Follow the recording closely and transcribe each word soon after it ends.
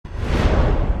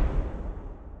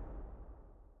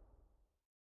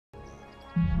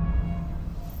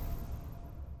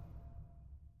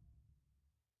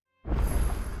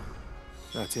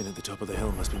That inn at the top of the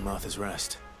hill must be Martha's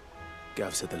Rest.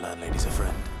 Gav said the landlady's a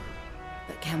friend.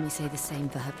 But can we say the same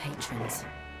for her patrons?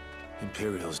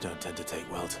 Imperials don't tend to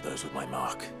take well to those with my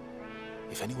mark.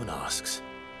 If anyone asks,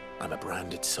 I'm a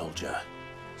branded soldier,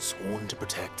 sworn to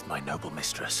protect my noble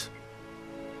mistress.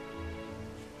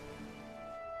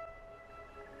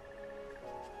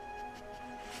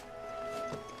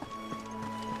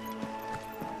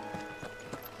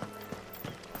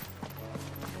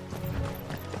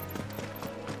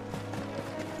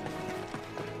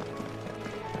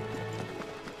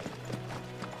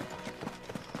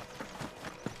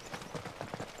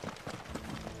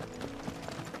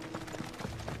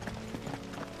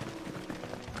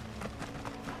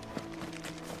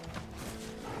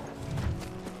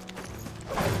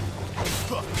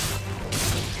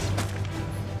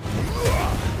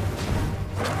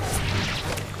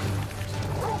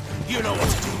 You know what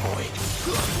to do, boy.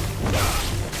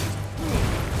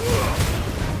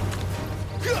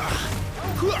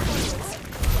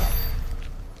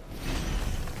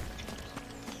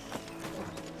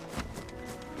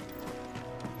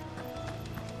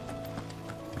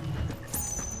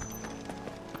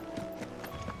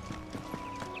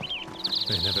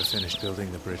 They never finished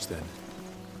building the bridge then.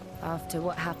 After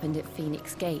what happened at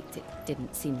Phoenix Gate, it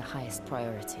didn't seem the highest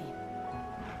priority.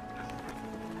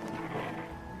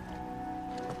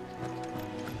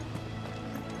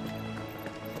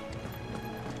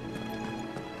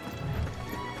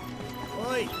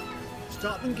 Oi!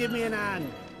 Stop and give me an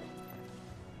hand.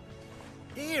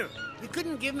 Here, you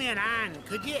couldn't give me an hand,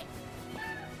 could you?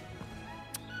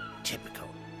 Typical.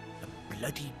 A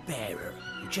bloody bearer.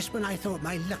 Just when I thought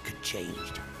my luck had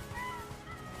changed.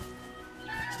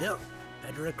 Still,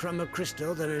 better a crumb of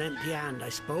crystal than an empty hand, I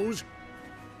suppose.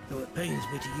 Though it pains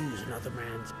me to use another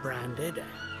man's branded.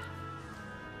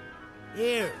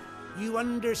 Here, you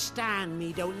understand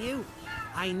me, don't you?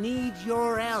 I need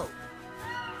your help.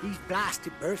 These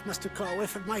blasted birds must have caught a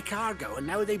whiff of my cargo, and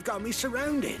now they've got me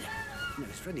surrounded. And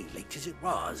it's running late as it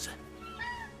was.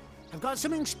 I've got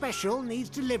something special needs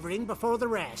delivering before the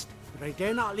rest, but I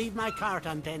dare not leave my cart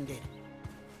untended.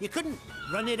 You couldn't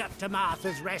run it up to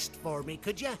Martha's Rest for me,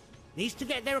 could you? Needs to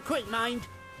get there quick, mind.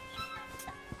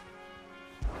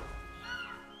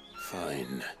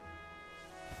 Fine.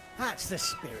 That's the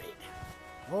spirit.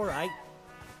 All right.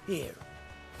 Here.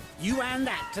 You hand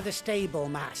that to the stable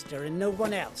master and no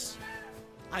one else.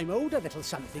 I'm owed a little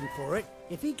something for it.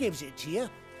 If he gives it to you,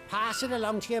 pass it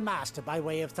along to your master by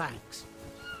way of thanks.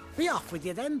 Be off with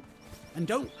you then, and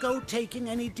don't go taking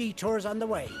any detours on the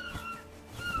way.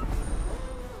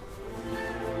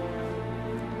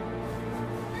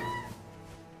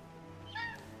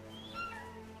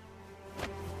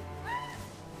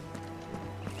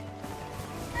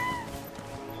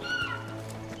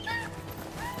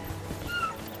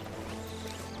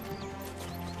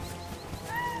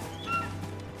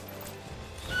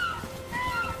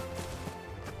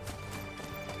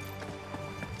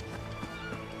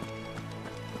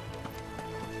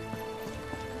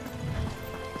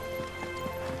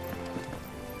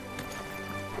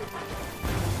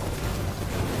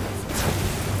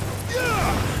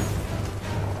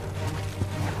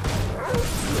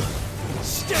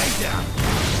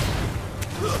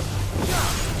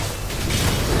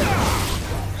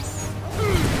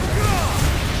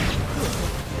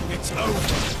 It's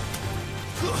over.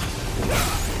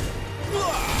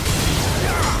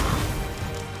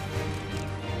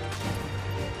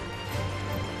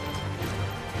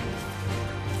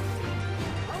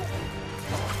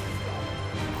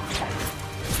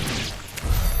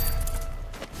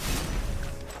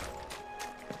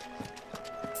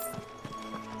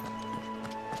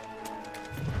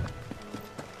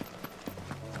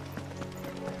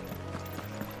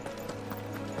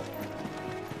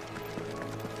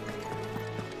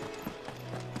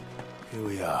 Here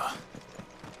we are.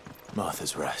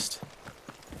 Martha's Rest.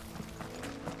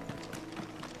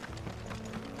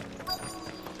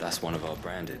 That's one of our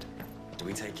branded. Do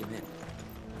we take him in?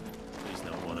 He's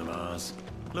not one of ours.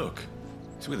 Look,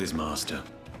 he's with his master.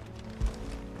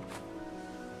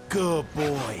 Good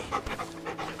boy.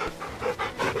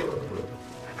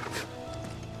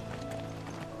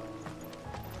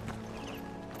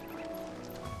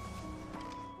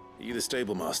 Are you the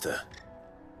stable master?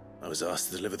 I was asked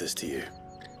to deliver this to you.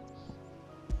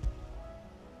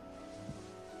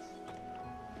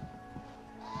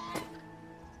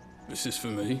 This is for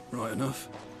me, right enough.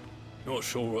 Not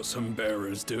sure what some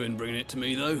bearer's doing bringing it to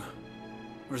me, though.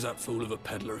 Where's that fool of a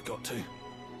peddler got to?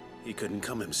 He couldn't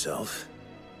come himself.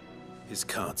 His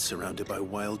cart's surrounded by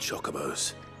wild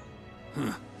chocobos.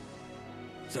 Huh.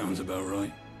 Sounds about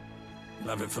right. He'll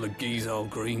have it full of Gizal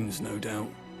greens, no doubt.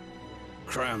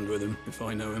 Crammed with him, if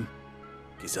I know him.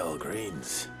 Gizal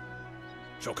greens.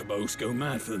 Chocobos go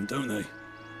mad for them, don't they?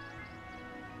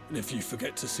 And if you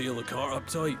forget to seal the cart up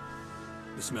tight,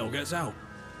 the smell gets out,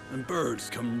 and birds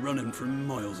come running from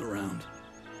miles around.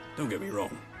 Don't get me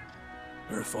wrong.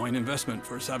 They're a fine investment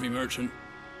for a savvy merchant,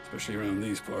 especially around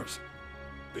these parts.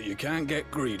 But you can't get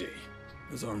greedy,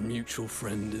 as our mutual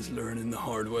friend is learning the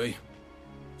hard way.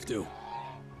 Still,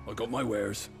 I got my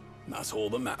wares, and that's all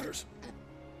that matters.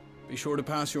 Be sure to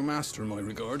pass your master my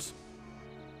regards.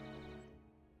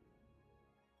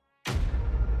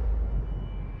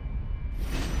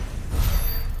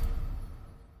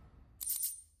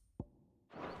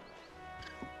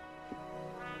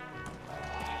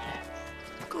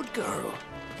 Good girl.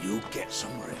 You get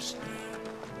some rest now.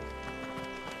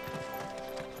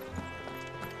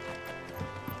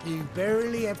 You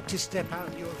barely have to step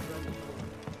out your front door.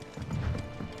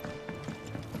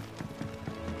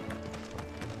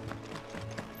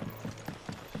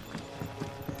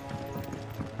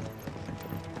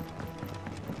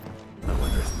 I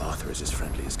wonder if Martha is as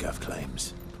friendly as Gav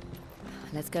claims.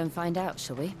 Let's go and find out,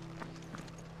 shall we?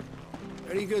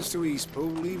 When he goes to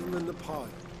Eastpool, leave him in the pile.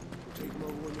 We'll take him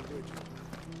over when the bridge is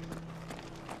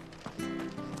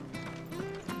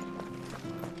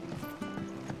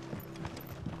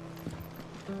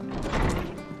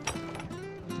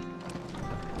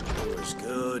It was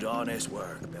good, honest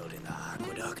work building the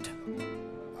aqueduct.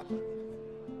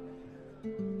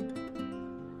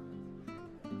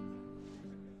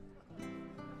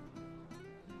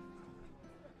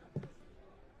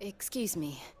 Excuse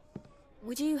me.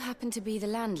 Would you happen to be the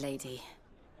landlady?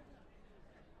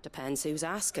 Depends who's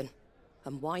asking,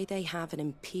 and why they have an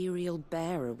Imperial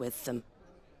bearer with them.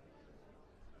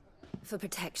 For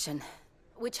protection,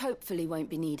 which hopefully won't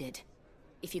be needed.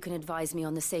 If you can advise me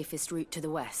on the safest route to the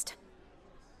west.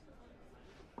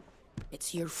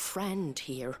 It's your friend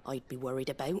here I'd be worried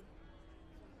about.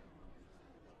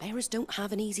 Bearers don't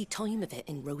have an easy time of it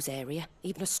in Rosaria.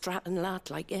 Even a Stratton lad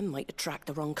like him might attract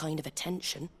the wrong kind of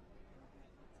attention.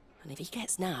 And if he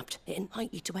gets nabbed, it ain't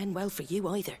likely to end well for you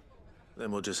either.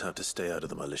 Then we'll just have to stay out of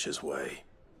the malicious way.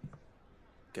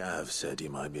 Gav said you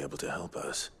might be able to help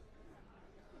us.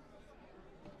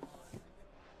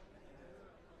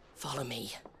 Follow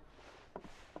me.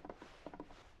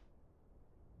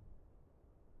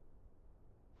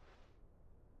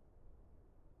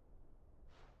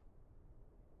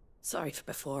 Sorry for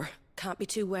before. Can't be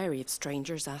too wary of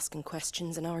strangers asking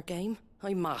questions in our game.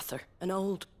 I'm Martha, an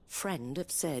old friend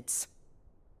of Sid's.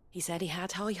 He said he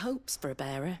had high hopes for a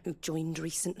bearer who joined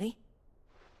recently.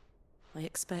 I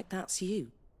expect that's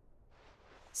you.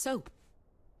 So,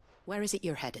 where is it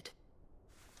you're headed?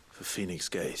 For Phoenix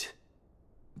Gate.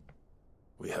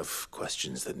 We have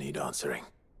questions that need answering.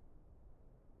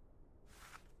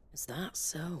 Is that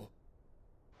so?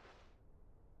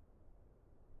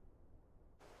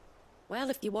 Well,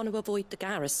 if you want to avoid the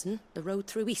garrison, the road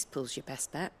through Eastpool's your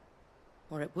best bet.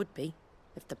 Or it would be,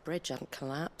 if the bridge hadn't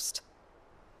collapsed.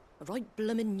 A right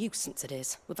bloomin' nuisance it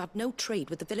is. We've had no trade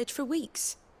with the village for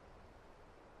weeks.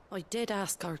 I did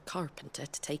ask our carpenter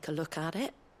to take a look at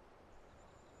it.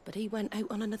 But he went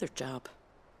out on another job,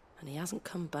 and he hasn't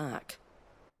come back.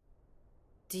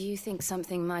 Do you think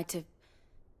something might have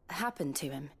happened to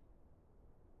him?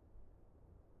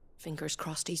 Fingers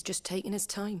crossed he's just taking his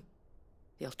time.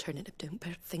 The alternative don't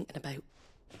bear thinking about.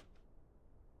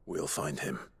 We'll find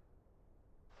him.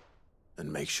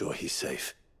 And make sure he's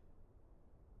safe.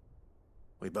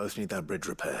 We both need that bridge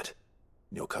repaired.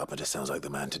 Your carpenter sounds like the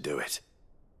man to do it.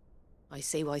 I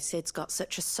see why Sid's got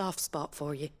such a soft spot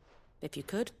for you. If you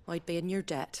could, I'd be in your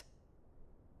debt.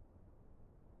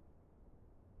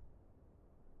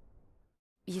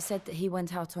 You said that he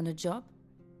went out on a job?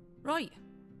 Right.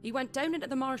 He went down into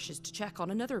the marshes to check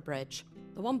on another bridge.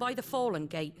 The one by the Fallen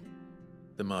Gate.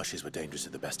 The marshes were dangerous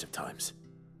at the best of times.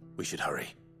 We should hurry.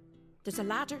 There's a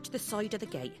ladder to the side of the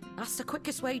gate. That's the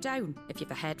quickest way down, if you've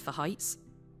a head for heights.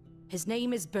 His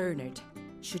name is Bernard.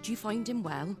 Should you find him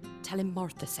well, tell him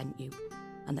Martha sent you,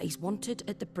 and that he's wanted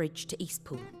at the bridge to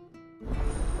Eastpool.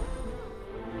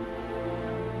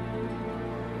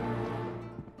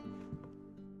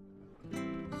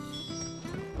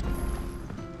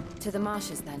 To the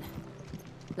marshes, then.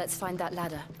 Let's find that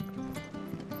ladder.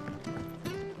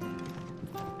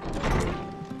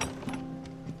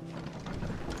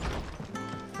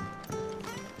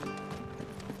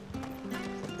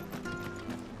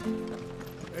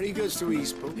 When he goes to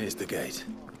Eastpool. Here's the gate.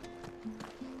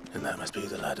 And that must be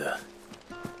the ladder.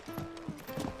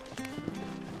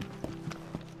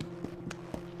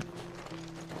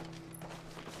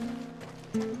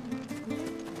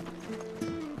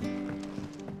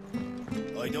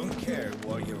 care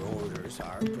what your orders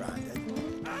are,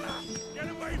 Brandon. Get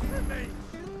away from me!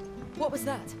 What was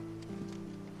that?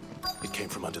 It came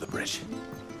from under the bridge.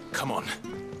 Come on.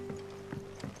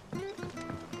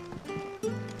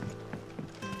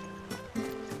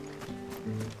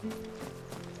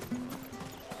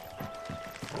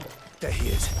 There he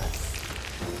is.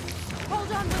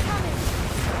 Hold on, we're coming!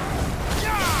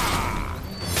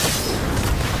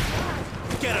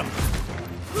 Get him!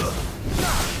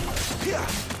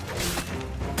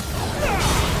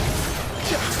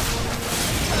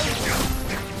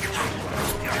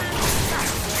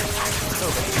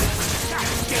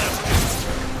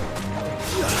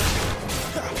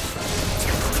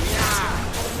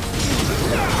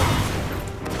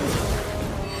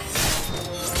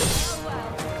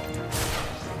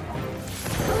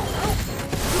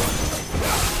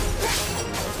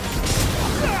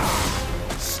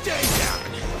 Stay down!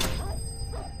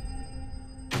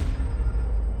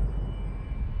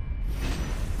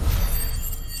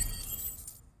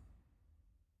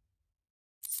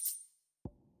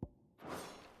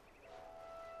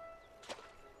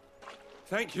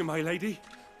 Thank you, my lady.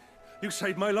 You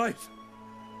saved my life.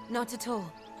 Not at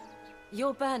all.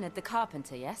 You're Bernard the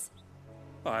carpenter, yes?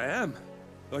 I am.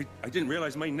 I didn't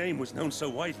realize my name was known so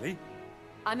widely.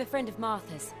 I'm a friend of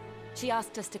Martha's. She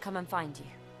asked us to come and find you.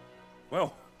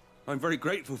 Well, I'm very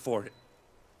grateful for it.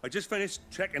 I just finished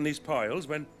checking these piles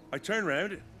when I turn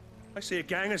round. I see a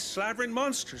gang of slavering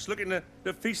monsters looking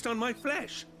to feast on my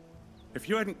flesh. If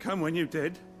you hadn't come when you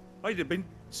did, I'd have been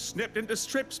snipped into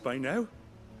strips by now.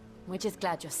 We're just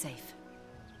glad you're safe.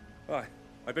 I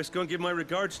best go and give my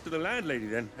regards to the landlady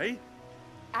then, eh?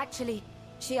 Actually,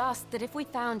 she asked that if we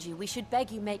found you, we should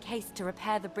beg you make haste to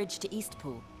repair the bridge to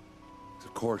Eastpool.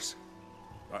 Of course.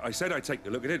 I said I'd take a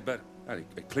look at it, but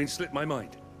it clean slipped my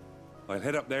mind. I'll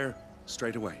head up there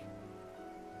straight away.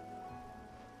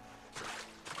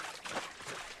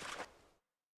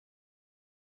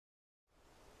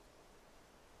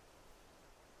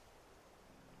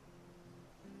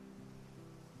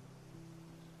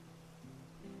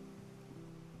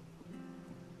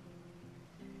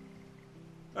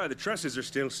 The trusses are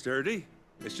still sturdy.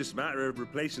 It's just a matter of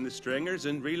replacing the stringers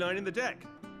and relining the deck.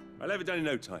 I'll have it done in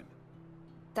no time.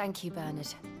 Thank you,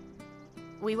 Bernard.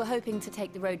 We were hoping to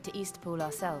take the road to Eastpool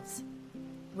ourselves.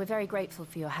 We're very grateful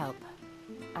for your help.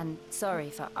 And sorry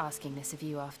for asking this of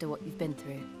you after what you've been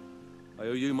through. I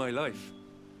owe you my life.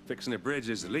 Fixing a bridge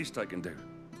is the least I can do.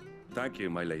 Thank you,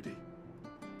 my lady.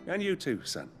 And you too,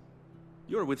 son.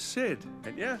 You're with Sid,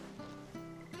 ain't ya?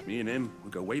 Me and him,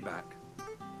 we go way back.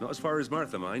 Not as far as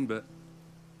Martha, mind, but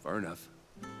far enough.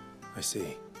 I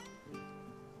see.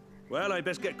 Well, I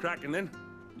best get cracking then.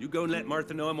 You go and let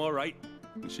Martha know I'm all right,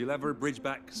 and she'll have her bridge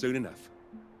back soon enough.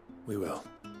 We will.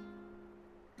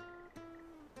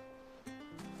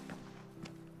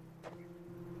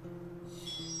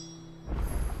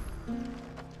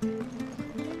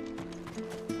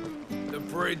 The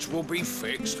bridge will be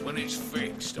fixed when it's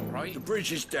fixed, all right? The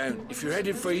bridge is down. If you're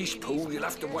headed for Eastpool, you'll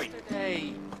have to wait.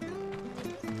 Hey.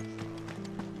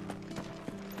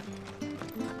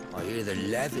 I hear the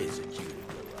levies are due to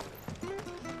go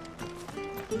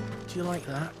up. Do you like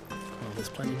that? Well, there's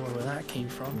plenty more where that came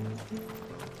from.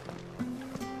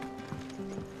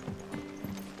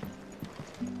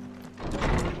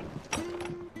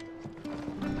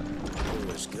 It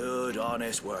was good,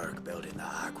 honest work building the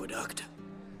aqueduct.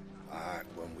 Back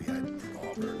when we had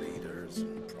proper leaders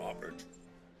and proper...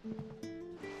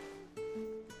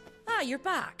 Ah, you're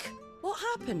back. What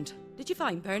happened? Did you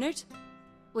find Bernard?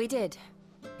 We did.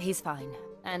 He's fine,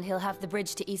 and he'll have the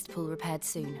bridge to Eastpool repaired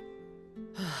soon.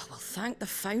 Well, thank the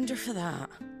Founder for that.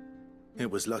 It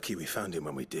was lucky we found him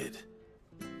when we did.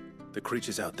 The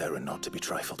creatures out there are not to be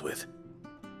trifled with.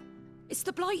 It's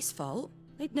the Blight's fault.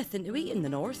 They'd nothing to eat in the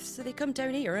north, so they come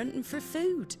down here hunting for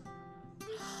food.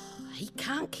 He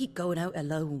can't keep going out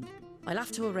alone. I'll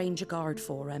have to arrange a guard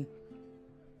for him.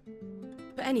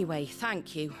 But anyway,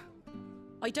 thank you.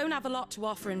 I don't have a lot to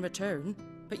offer in return,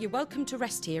 but you're welcome to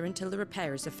rest here until the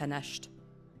repairs are finished.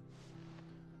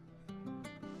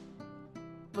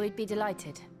 We'd be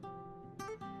delighted.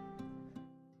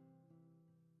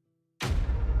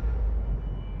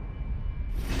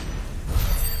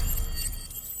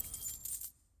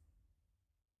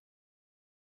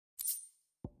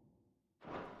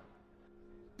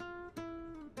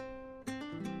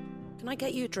 Can I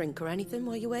get you a drink or anything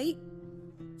while you wait?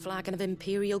 Flagon of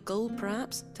Imperial Gold,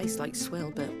 perhaps? Tastes like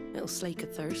swill, but it'll slake a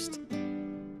thirst.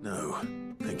 No,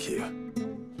 thank you.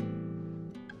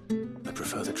 I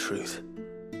prefer the truth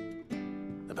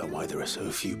about why there are so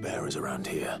few bearers around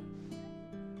here.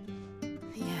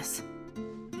 Yes.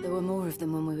 There were more of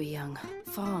them when we were young.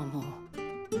 Far more.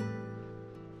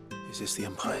 Is this the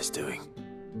Empire's doing?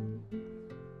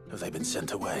 Have they been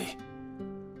sent away?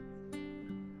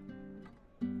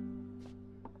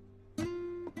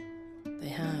 They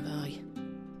have, aye.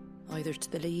 Either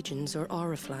to the Legions or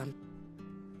Oriflamme.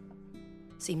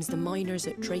 Seems the miners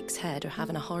at Drake's Head are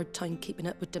having a hard time keeping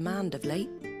up with demand of late,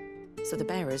 so the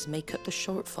bearers make up the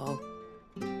shortfall.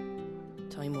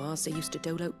 Time was, they used to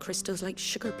dole out crystals like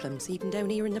sugar plums, even down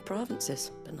here in the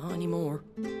provinces, but not anymore.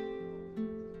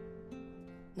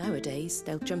 Nowadays,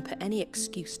 they'll jump at any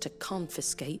excuse to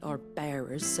confiscate our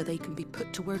bearers so they can be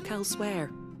put to work elsewhere.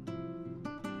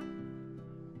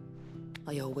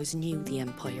 I always knew the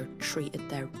Empire treated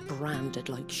their branded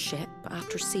like shit, but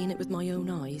after seeing it with my own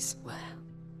eyes, well...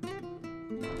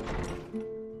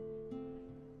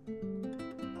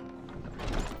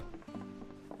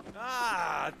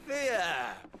 Ah,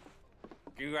 Thea!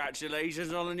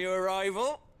 Congratulations on the new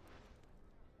arrival.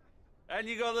 And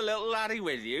you got the little laddie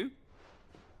with you?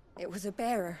 It was a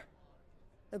bearer.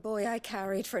 The boy I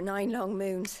carried for 9 long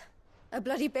moons. A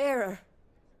bloody bearer.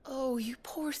 Oh, you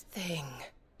poor thing.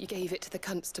 You gave it to the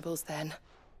constables then?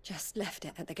 Just left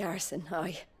it at the garrison,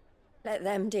 aye. Let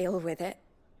them deal with it.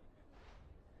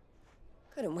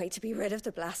 Couldn't wait to be rid of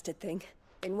the blasted thing.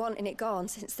 Been wanting it gone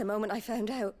since the moment I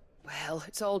found out. Well,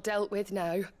 it's all dealt with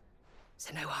now.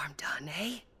 So no harm done,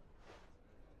 eh?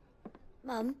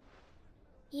 Mum,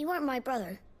 he weren't my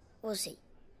brother, was he?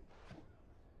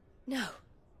 No.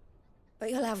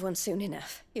 But you'll have one soon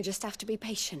enough. You just have to be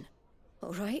patient.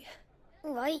 All right?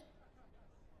 All right.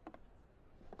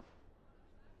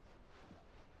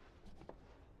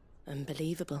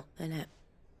 Unbelievable, innit?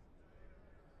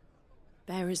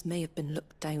 Bearers may have been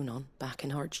looked down on back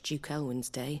in Archduke Elwin's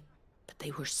day, but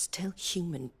they were still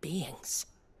human beings.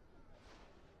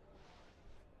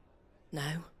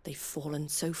 Now they've fallen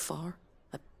so far,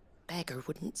 a beggar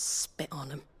wouldn't spit on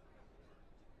them.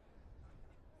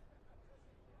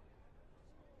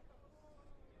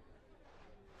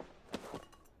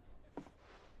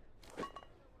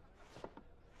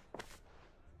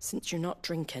 Since you're not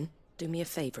drinking, do me a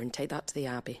favour and take that to the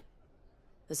Abbey.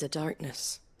 There's a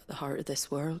darkness at the heart of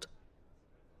this world,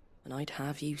 and I'd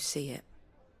have you see it.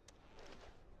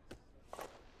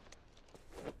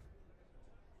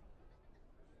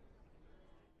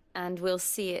 And we'll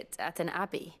see it at an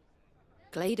abbey?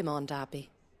 Glademond Abbey,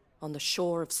 on the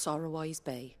shore of Sorrowise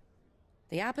Bay.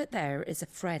 The abbot there is a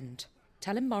friend.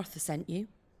 Tell him Martha sent you,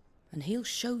 and he'll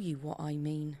show you what I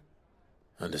mean.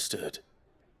 Understood.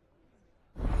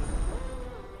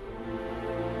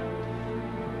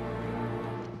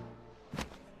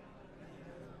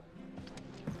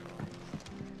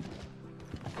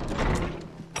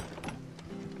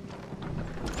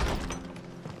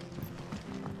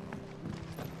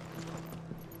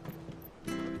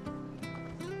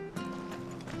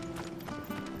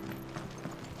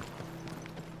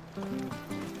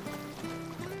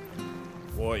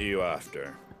 What are you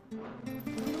after? Come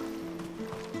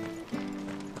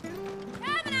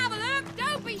and have a look,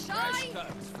 don't be shy!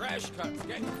 Fresh cuts,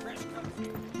 get your fresh cuts.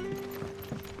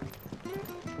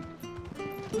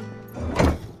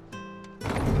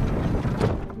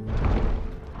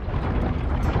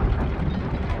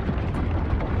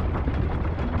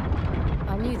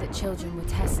 I knew that children were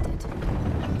tested,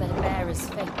 that a bearer's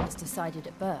fate was decided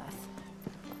at birth.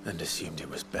 And assumed it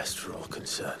was best for all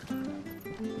concerned.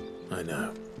 I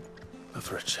know. But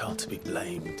for a child to be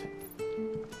blamed,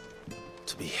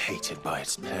 to be hated by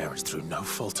its parents through no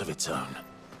fault of its own.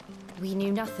 We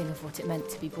knew nothing of what it meant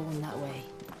to be born that way,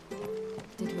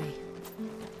 did we?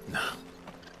 No.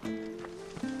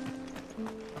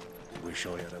 Wish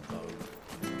I had a bow.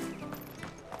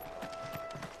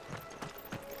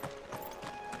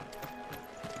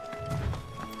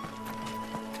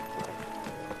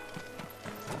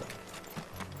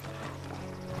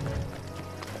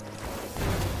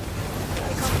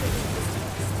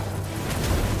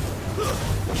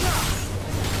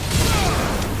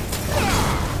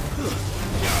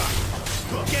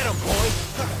 Get him, boy!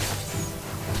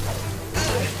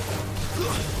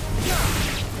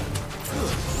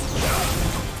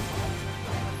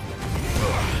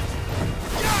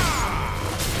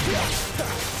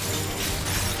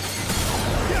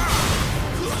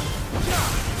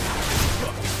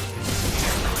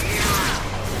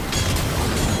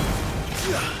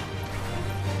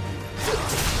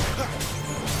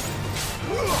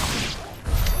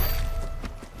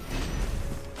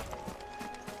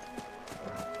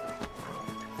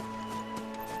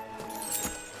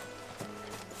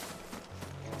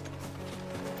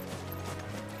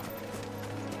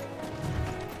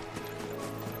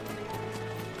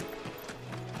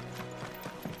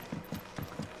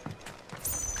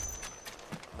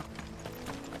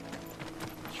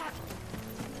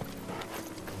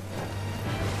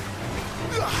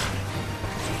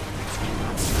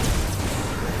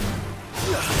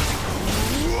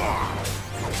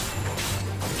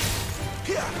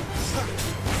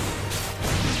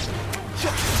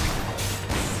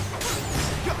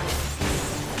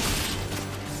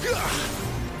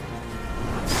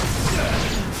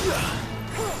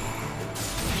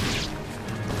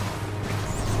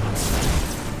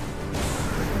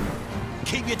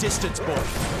 distance, boy.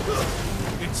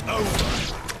 It's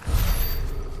over.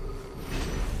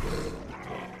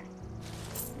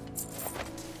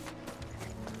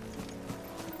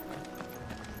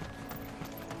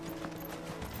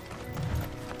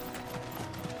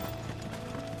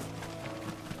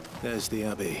 There's the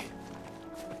Abbey.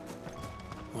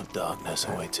 What darkness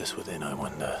awaits us within, I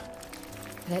wonder.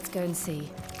 Let's go and see.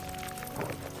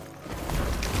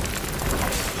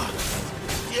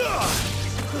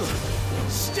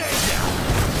 Stay down!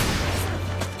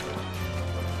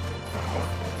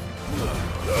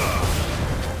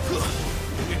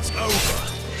 It's over.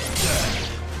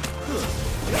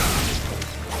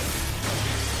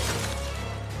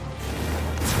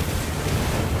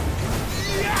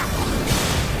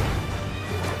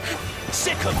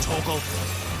 Sick 'em, Torgal!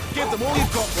 Give them all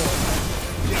you've got, boy!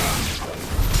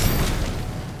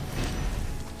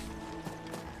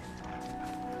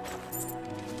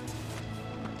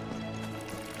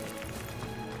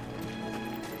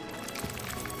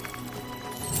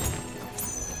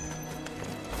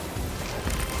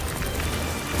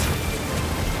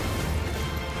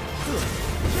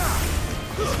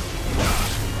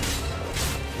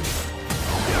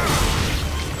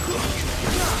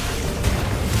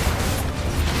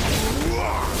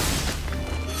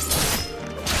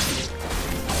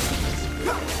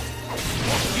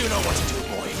 You know what to do,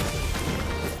 boy.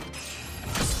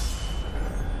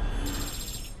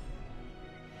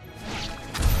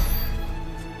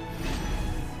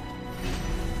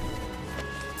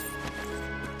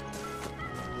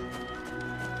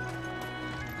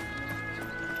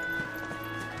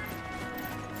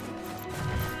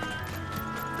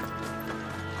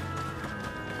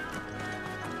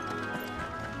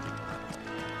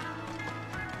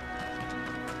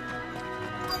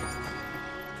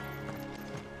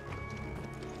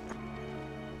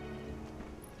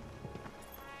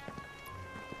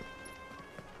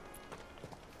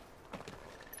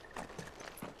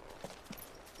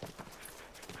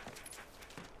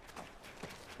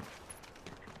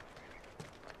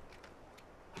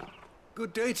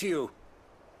 Good day to you.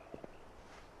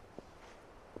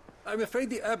 I'm afraid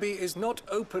the Abbey is not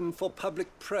open for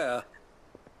public prayer.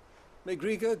 May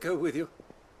Griga go with you?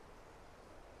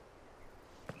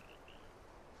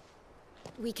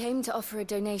 We came to offer a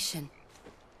donation.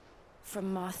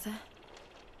 From Martha.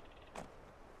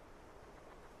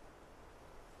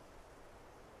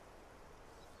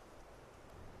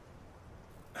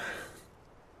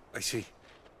 I see.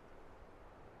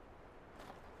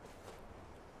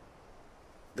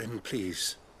 Then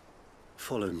please,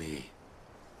 follow me.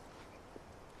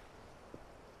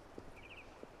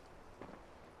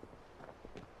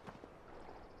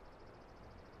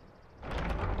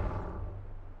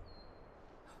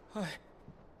 I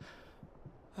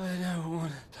don't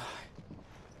want to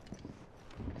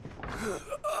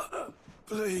die.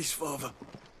 Please, Father.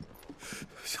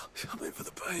 Something for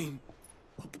the pain.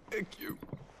 I beg you.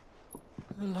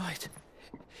 The light,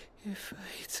 it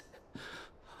fades.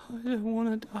 I don't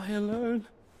want to die alone.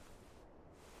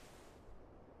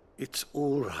 It's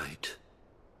all right.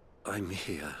 I'm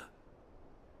here.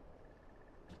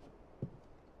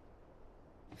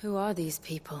 Who are these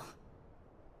people?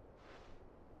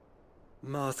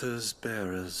 Martha's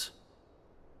bearers.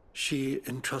 She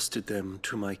entrusted them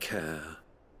to my care,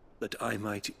 that I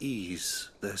might ease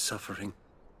their suffering.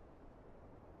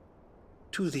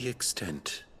 To the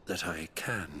extent that I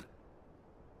can.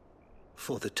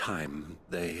 For the time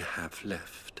they have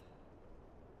left.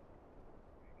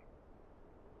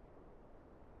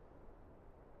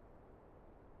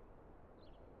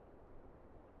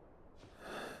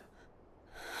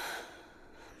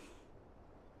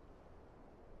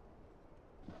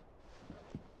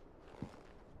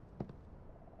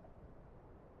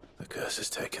 The curse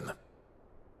has taken them.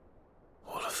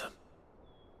 All of them.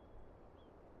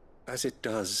 As it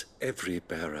does every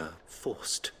bearer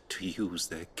forced to use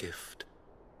their gift.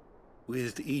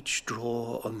 With each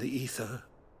draw on the ether,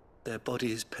 their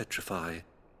bodies petrify,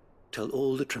 till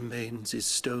all that remains is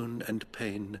stone and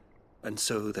pain, and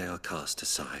so they are cast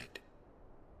aside.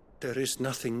 There is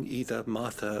nothing either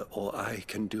Martha or I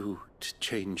can do to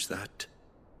change that,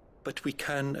 but we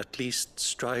can at least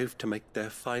strive to make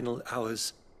their final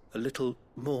hours a little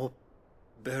more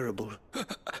bearable.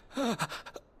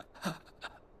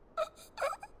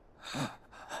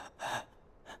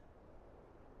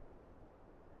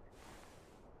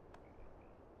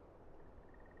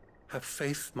 Have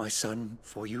faith, my son,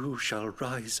 for you shall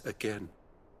rise again,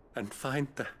 and find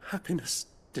the happiness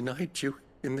denied you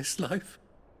in this life.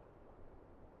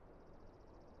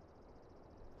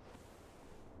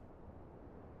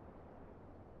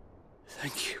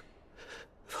 Thank you,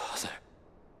 Father.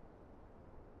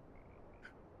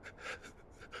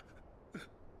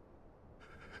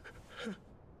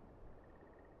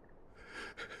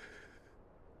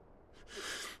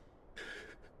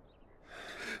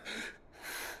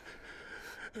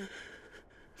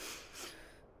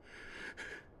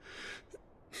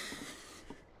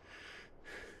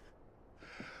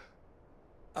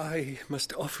 I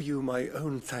must offer you my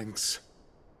own thanks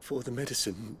for the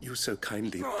medicine you so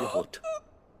kindly brought.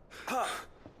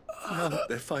 Now,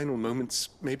 their final moments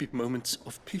may be moments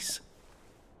of peace.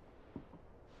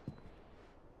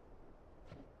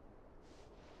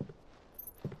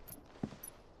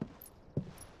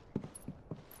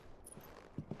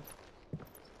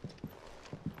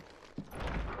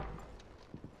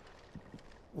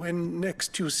 When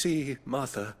next you see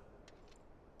Martha,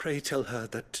 pray tell her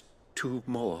that 2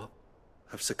 more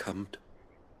have succumbed.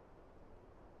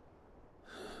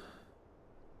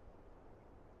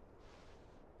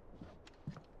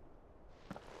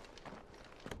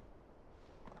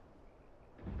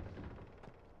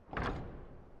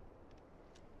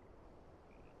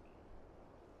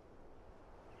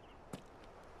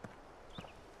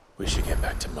 We should get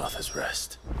back to Martha's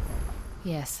Rest.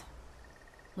 Yes,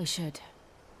 we should.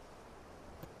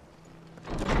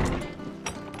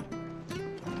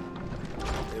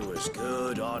 It was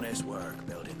good, honest work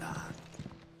building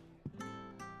that.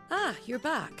 Ah, you're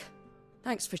back.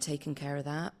 Thanks for taking care of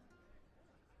that.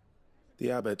 The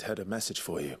abbot had a message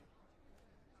for you.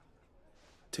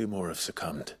 2 more have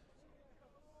succumbed.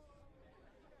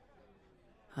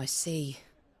 I see.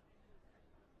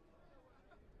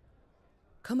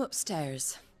 Come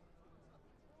upstairs.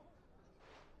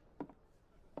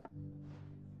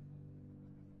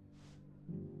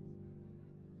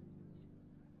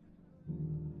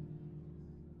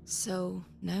 So,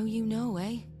 now you know,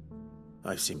 eh?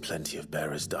 I've seen plenty of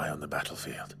bearers die on the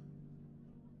battlefield.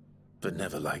 But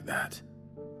never like that.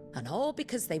 And all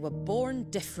because they were born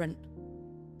different.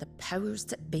 The powers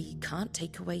that be can't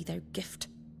take away their gift,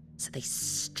 so they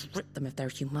strip them of their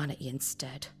humanity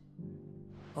instead.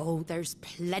 Oh, there's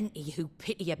plenty who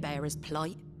pity a bearer's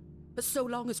plight. But so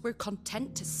long as we're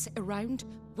content to sit around,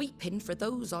 weeping for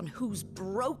those on whose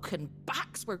broken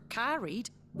backs we're carried,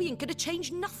 we ain't gonna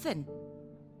change nothing.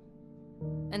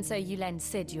 And so you lend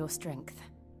Cid your strength?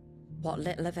 What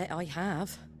little of it I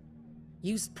have.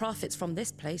 Used profits from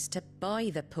this place to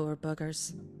buy the poor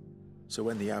buggers. So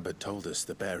when the abbot told us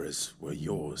the bearers were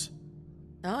yours...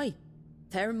 Aye,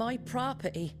 they're my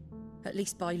property, at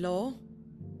least by law.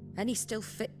 Any still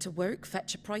fit to work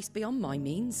fetch a price beyond my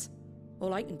means.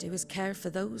 All I can do is care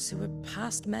for those who are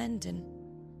past mending.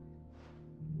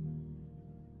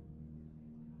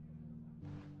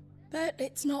 But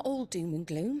it's not all doom and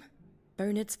gloom.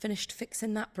 Bernard's finished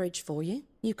fixing that bridge for you.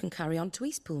 You can carry on to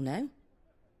Eastpool now.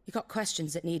 You got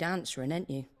questions that need answering, ain't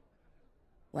you?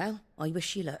 Well, I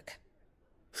wish you luck.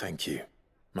 Thank you,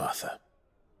 Martha.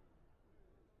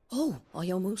 Oh,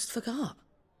 I almost forgot.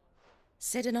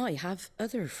 Cid and I have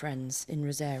other friends in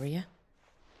Rosaria.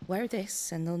 Wear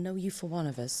this and they'll know you for one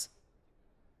of us.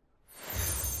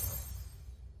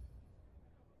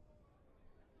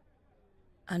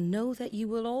 And know that you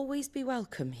will always be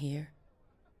welcome here.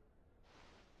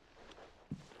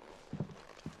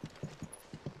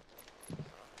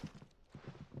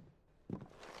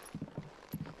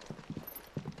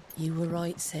 You were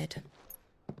right, Cid.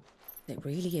 It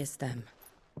really is them.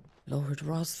 Lord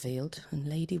Rosfield and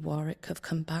Lady Warwick have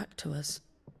come back to us.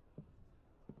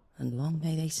 And long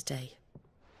may they stay.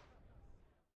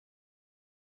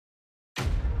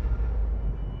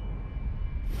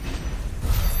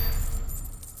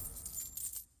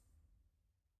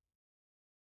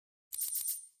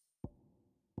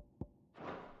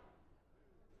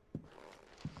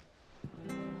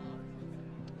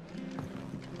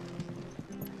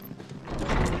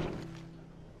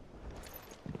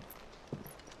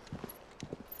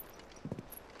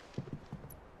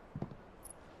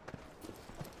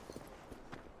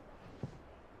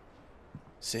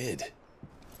 Cid.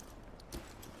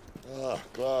 Ah,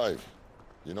 Clive.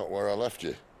 You're not where I left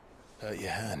you. Hurt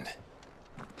your hand.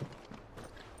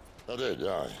 I did,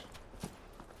 aye.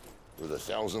 With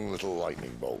 1,000 little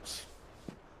lightning bolts.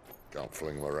 Can't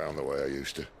fling them around the way I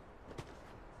used to.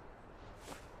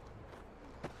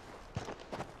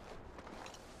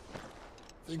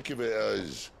 Think of it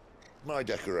as my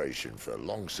decoration for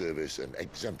long service and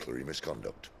exemplary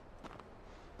misconduct.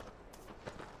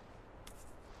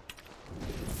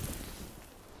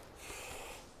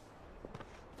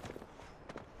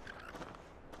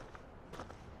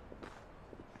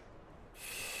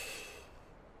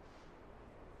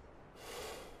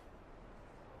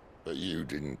 But you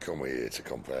didn't come here to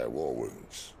compare war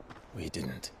wounds. We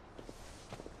didn't.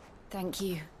 Thank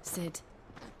you, Cid.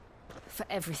 For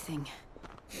everything.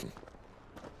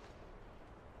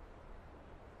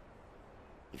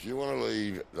 If you want to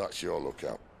leave, that's your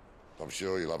lookout. I'm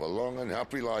sure you'll have a long and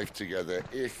happy life together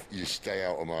if you stay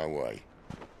out of my way.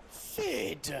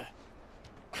 Cid!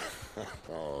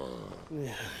 Oh.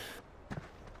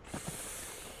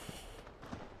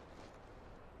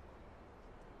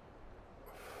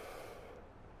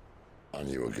 I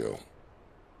knew a girl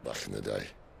back in the day.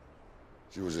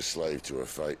 She was a slave to her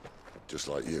fate, just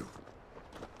like you.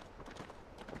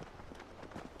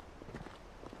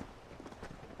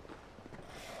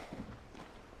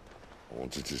 I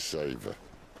wanted to save her.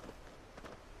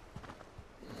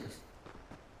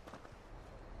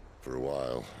 For a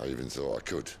while, I even thought I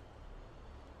could.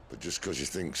 But just because you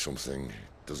think something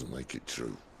doesn't make it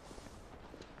true.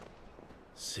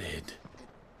 Sid.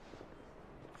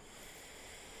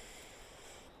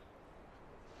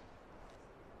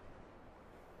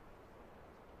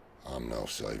 I'm no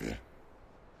savior.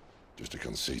 Just a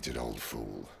conceited old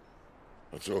fool.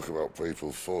 I talk about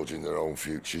people forging their own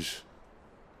futures.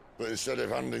 But instead of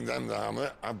handing them the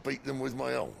hammer, I beat them with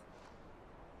my own.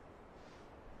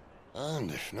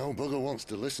 And if no bugger wants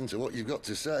to listen to what you've got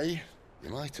to say, you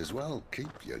might as well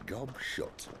keep your gob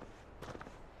shut.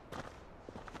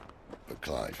 But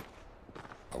Clive,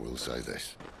 I will say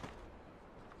this.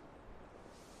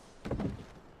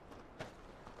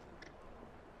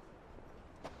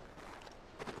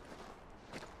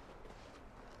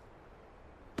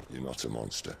 You're not a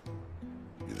monster.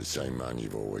 You're the same man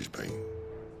you've always been.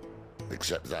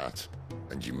 Accept that,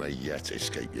 and you may yet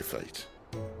escape your fate.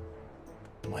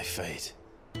 My fate?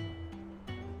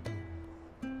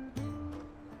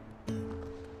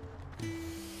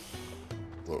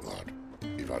 Look, lad,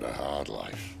 you've had a hard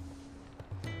life.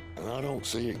 And I don't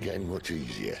see it getting much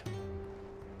easier.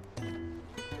 You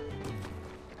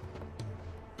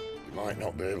might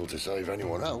not be able to save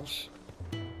anyone else,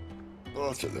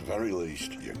 but at the very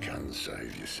least, you can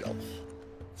save yourself.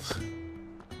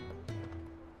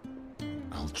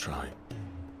 I'll try.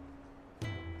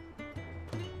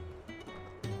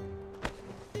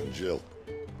 And Jill,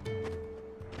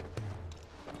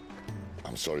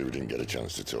 I'm sorry we didn't get a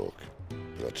chance to talk,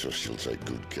 but I trust she'll take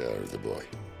good care of the boy.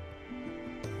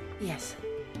 Yes,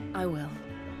 I will.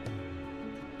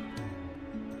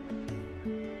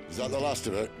 Is that the last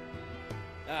of it?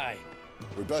 Aye.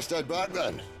 We best head back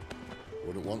then.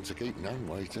 Wouldn't want to keep Nan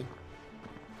waiting.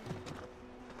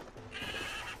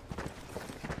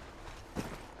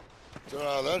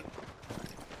 Ta-ra then.